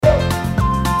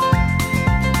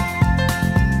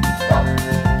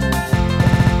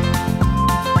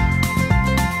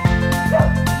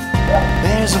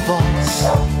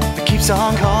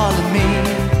on calling me.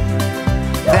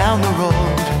 Down the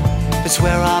road, it's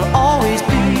where I'll always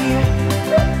be.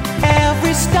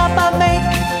 Every stop I make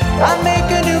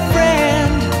a new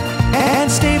friend.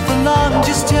 And stay for long,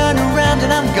 just turn around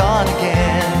and I'm gone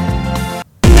again.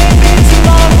 Maybe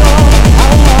tomorrow I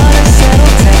wanna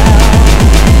settle down.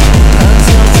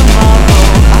 Until tomorrow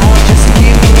I'll just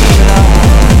keep moving on.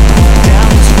 Down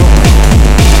this road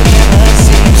that never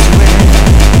seems to end.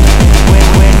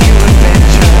 When you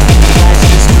adventure, life's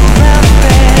just around the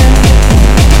bend.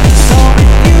 So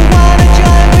if you wanna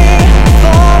join me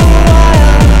for a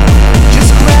while,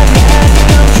 just grab your hand and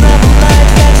come travel like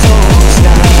that's old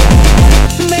style.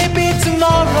 Maybe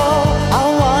tomorrow I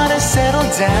wanna settle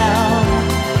down.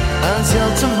 Until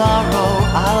tomorrow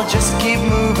I'll just keep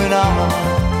moving on.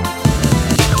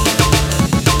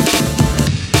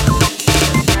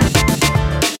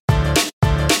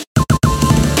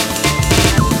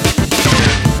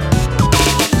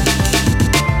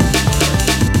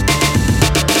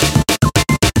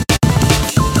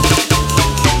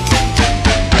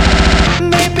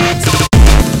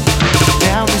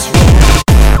 Down this road,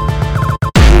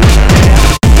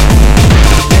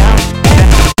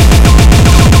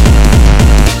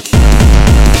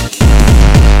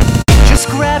 just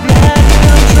grab your hand and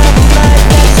come travel like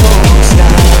that's old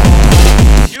style.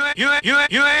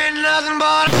 You ain't nothing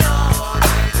but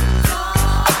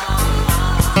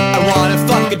I wanna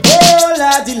fucking oh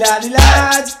laddie laddie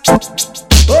lad.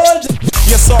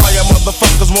 Yes, all ya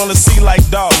motherfuckers wanna see like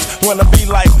dogs, wanna be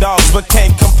like dogs, but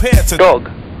can't compare to dog,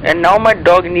 and now my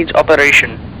dog needs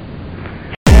operation.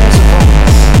 There's a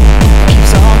voice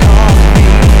keeps on calling me.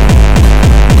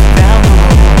 Down the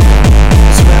road,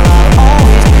 it's where I'll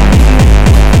always be.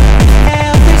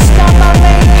 Every stop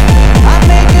I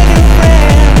make a new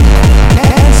friend.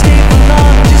 And stay for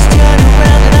long, just turn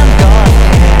around and I'm gone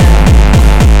again.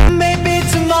 Maybe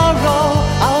tomorrow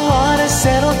I'll wanna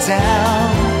settle down.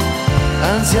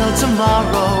 Until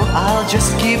tomorrow I'll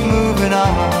just keep moving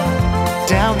on.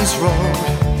 Down this road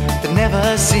that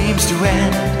never seems to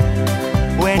end.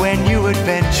 When you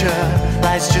adventure,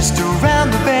 life's just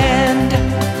around the bend.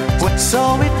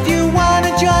 So if you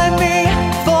wanna join me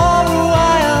for a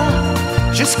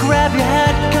while, just grab your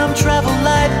hat, come travel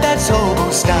light, that's Hobo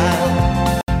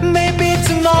style. Maybe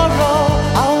tomorrow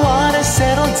I'll wanna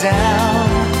settle down.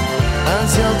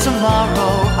 Until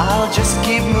tomorrow I'll just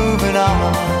keep moving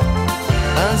on.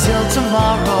 Until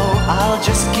tomorrow I'll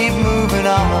just keep moving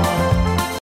on.